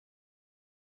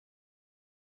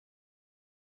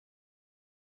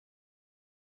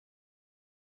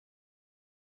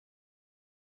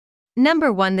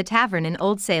Number 1. The Tavern in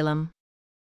Old Salem.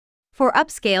 For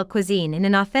upscale cuisine in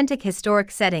an authentic historic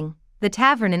setting, the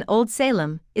Tavern in Old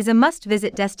Salem is a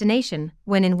must-visit destination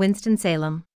when in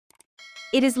Winston-Salem.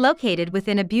 It is located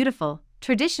within a beautiful,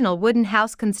 traditional wooden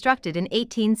house constructed in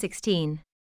 1816.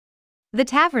 The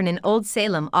Tavern in Old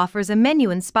Salem offers a menu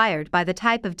inspired by the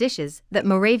type of dishes that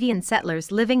Moravian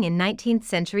settlers living in 19th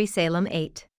century Salem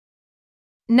ate.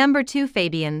 Number 2.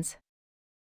 Fabian's.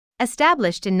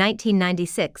 Established in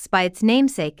 1996 by its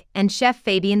namesake and chef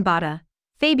Fabian Botta,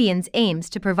 Fabian's aims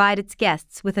to provide its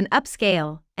guests with an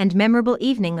upscale and memorable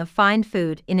evening of fine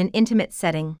food in an intimate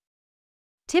setting.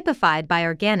 Typified by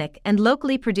organic and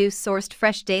locally produced sourced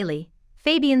fresh daily,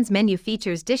 Fabian's menu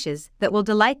features dishes that will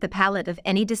delight the palate of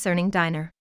any discerning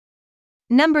diner.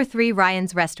 Number 3.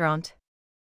 Ryan's Restaurant.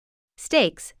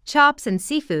 Steaks, chops and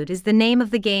seafood is the name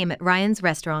of the game at Ryan's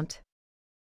Restaurant.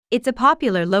 It's a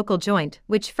popular local joint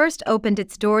which first opened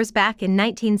its doors back in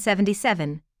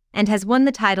 1977 and has won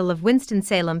the title of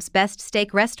Winston-Salem's best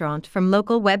steak restaurant from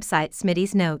local website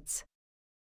Smitty's Notes.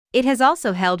 It has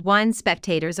also held Wine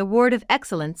Spectator's Award of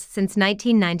Excellence since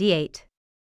 1998.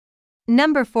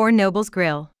 Number 4. Noble's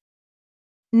Grill.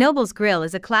 Noble's Grill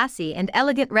is a classy and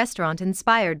elegant restaurant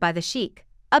inspired by the chic,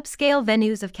 upscale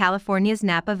venues of California's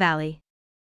Napa Valley.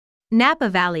 Napa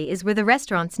Valley is where the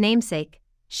restaurant's namesake,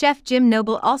 Chef Jim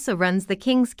Noble, also runs the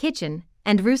King's Kitchen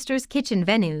and Rooster's Kitchen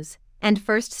venues, and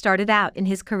first started out in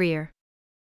his career.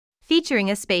 Featuring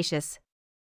a spacious.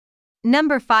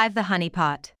 Number 5. The Honey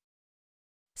Pot.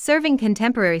 Serving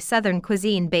contemporary Southern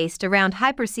cuisine based around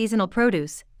hyper-seasonal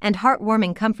produce and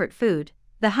heartwarming comfort food,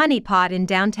 the Honey Pot in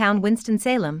downtown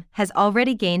Winston-Salem has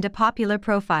already gained a popular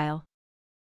profile.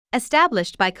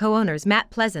 Established by co-owners Matt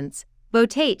Pleasance, Bo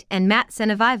Tate and Matt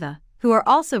Seneviva, who are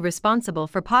also responsible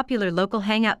for popular local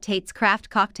hangout Tate's Craft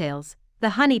cocktails,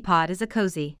 the Honey Pot is a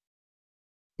cozy.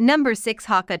 Number 6.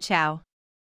 Hakka Chow.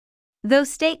 Though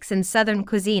steaks and Southern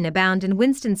cuisine abound in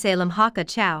Winston-Salem, Hakka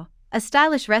Chow, a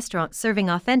stylish restaurant serving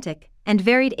authentic and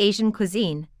varied Asian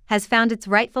cuisine, has found its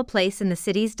rightful place in the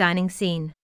city's dining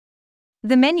scene.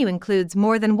 The menu includes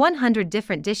more than 100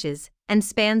 different dishes and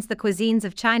spans the cuisines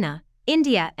of China,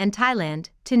 India and Thailand,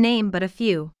 to name but a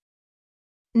few.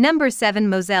 Number 7.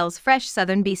 Moselle's Fresh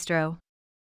Southern Bistro.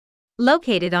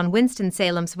 Located on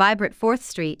Winston-Salem's vibrant 4th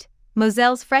Street,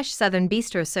 Moselle's Fresh Southern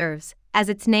Bistro serves, as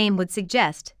its name would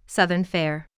suggest, Southern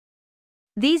fare.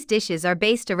 These dishes are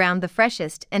based around the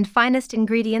freshest and finest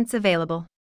ingredients available.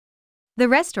 The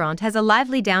restaurant has a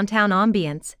lively downtown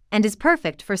ambience and is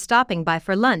perfect for stopping by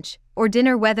for lunch or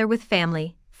dinner, whether with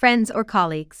family, friends or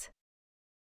colleagues.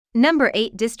 Number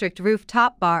 8. District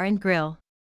Rooftop Bar and Grill.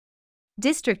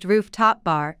 District Rooftop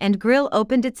Bar and Grill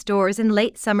opened its doors in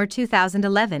late summer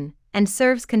 2011 and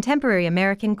serves contemporary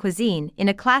American cuisine in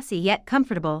a classy yet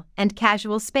comfortable and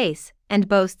casual space, and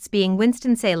boasts being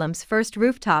Winston-Salem's first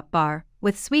rooftop bar,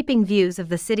 with sweeping views of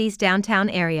the city's downtown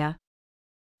area.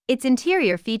 Its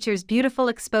interior features beautiful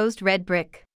exposed red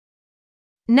brick.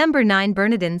 Number 9.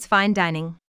 Bernardin's Fine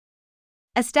Dining.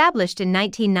 Established in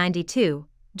 1992,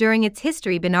 during its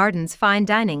history Bernardin's Fine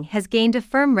Dining has gained a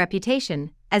firm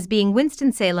reputation as being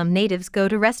Winston-Salem natives'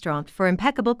 go-to restaurant for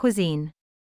impeccable cuisine.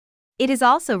 It is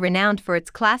also renowned for its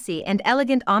classy and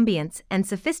elegant ambience and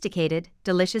sophisticated,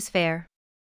 delicious fare.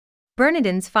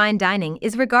 Bernardin's Fine Dining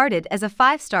is regarded as a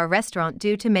 5-star restaurant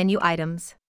due to menu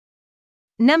items.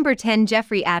 Number 10.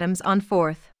 Jeffrey Adams on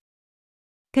 4th.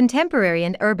 Contemporary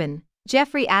and urban,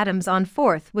 Jeffrey Adams on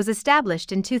 4th was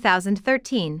established in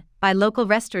 2013 by local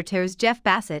restaurateurs Jeff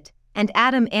Bassett and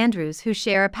Adam Andrews, who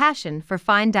share a passion for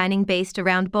fine dining based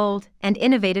around bold and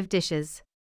innovative dishes.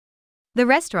 The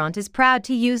restaurant is proud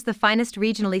to use the finest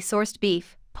regionally sourced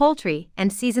beef, poultry,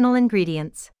 and seasonal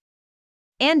ingredients.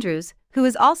 Andrews, who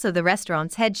is also the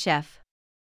restaurant's head chef.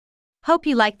 Hope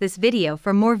you like this video.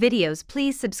 For more videos,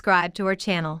 please subscribe to our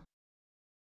channel.